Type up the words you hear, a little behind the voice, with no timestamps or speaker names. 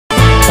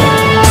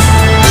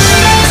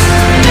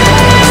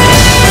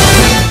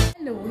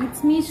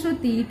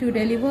Shruti to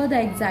deliver the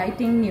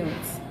exciting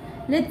news.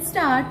 Let's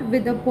start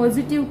with a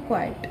positive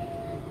quote.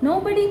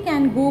 Nobody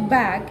can go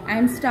back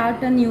and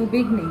start a new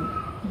beginning,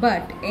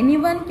 but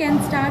anyone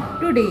can start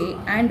today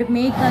and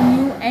make a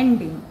new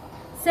ending,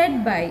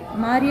 said by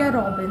Maria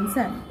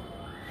Robinson.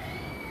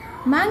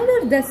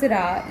 Mangalore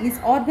Dasara is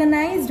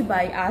organized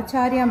by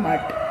Acharya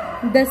Mutt.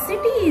 The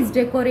city is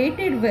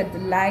decorated with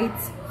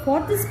lights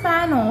for the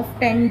span of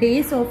 10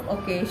 days of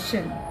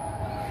occasion.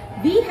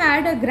 We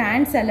had a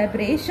grand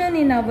celebration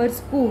in our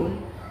school.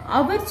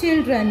 Our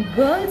children,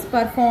 girls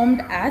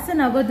performed as a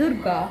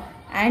Navadurga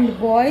and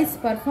boys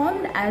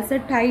performed as a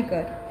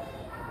tiger.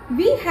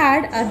 We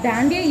had a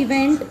Dandiya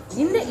event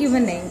in the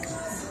evening.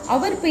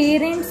 Our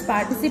parents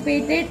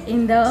participated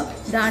in the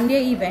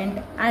Dandiya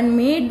event and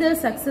made the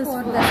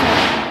successful.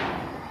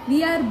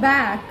 We are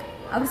back.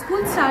 Our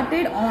school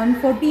started on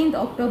 14th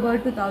October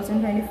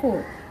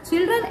 2024.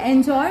 Children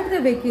enjoyed the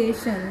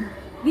vacation.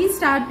 We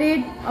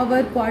started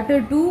our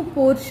Q2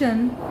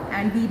 portion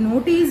and we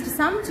noticed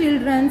some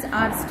children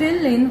are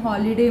still in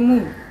holiday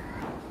mood.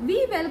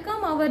 We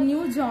welcome our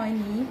new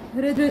joinee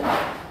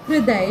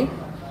Hriday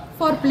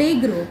for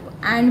playgroup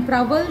and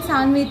Praval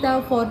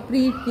Sanvita for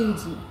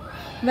pre-KG.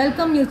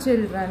 Welcome you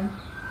children.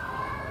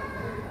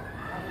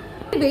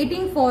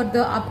 Waiting for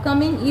the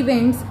upcoming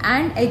events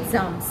and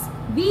exams.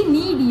 We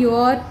need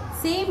your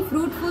same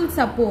fruitful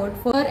support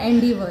for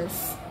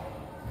endeavors.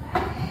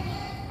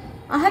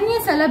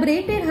 Ahanya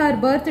celebrated her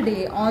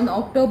birthday on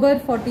October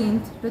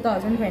 14th,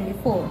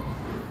 2024.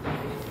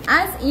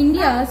 As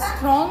India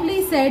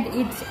strongly said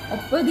its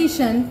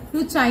opposition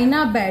to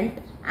China Belt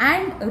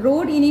and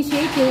Road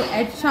Initiative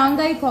at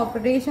Shanghai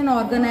Cooperation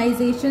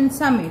Organization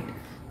Summit,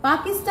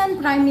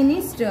 Pakistan Prime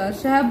Minister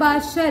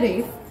Shehbaz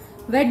Sharif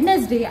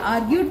Wednesday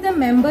argued the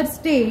member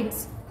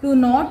states to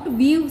not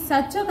view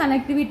such a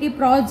connectivity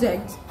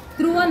project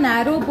through a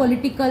narrow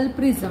political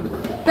prism.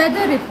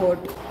 Weather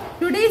report.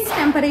 Today's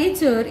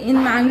temperature in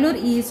Mangalore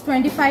is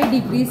 25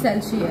 degrees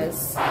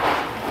Celsius.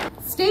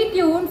 Stay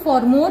tuned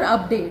for more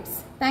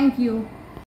updates. Thank you.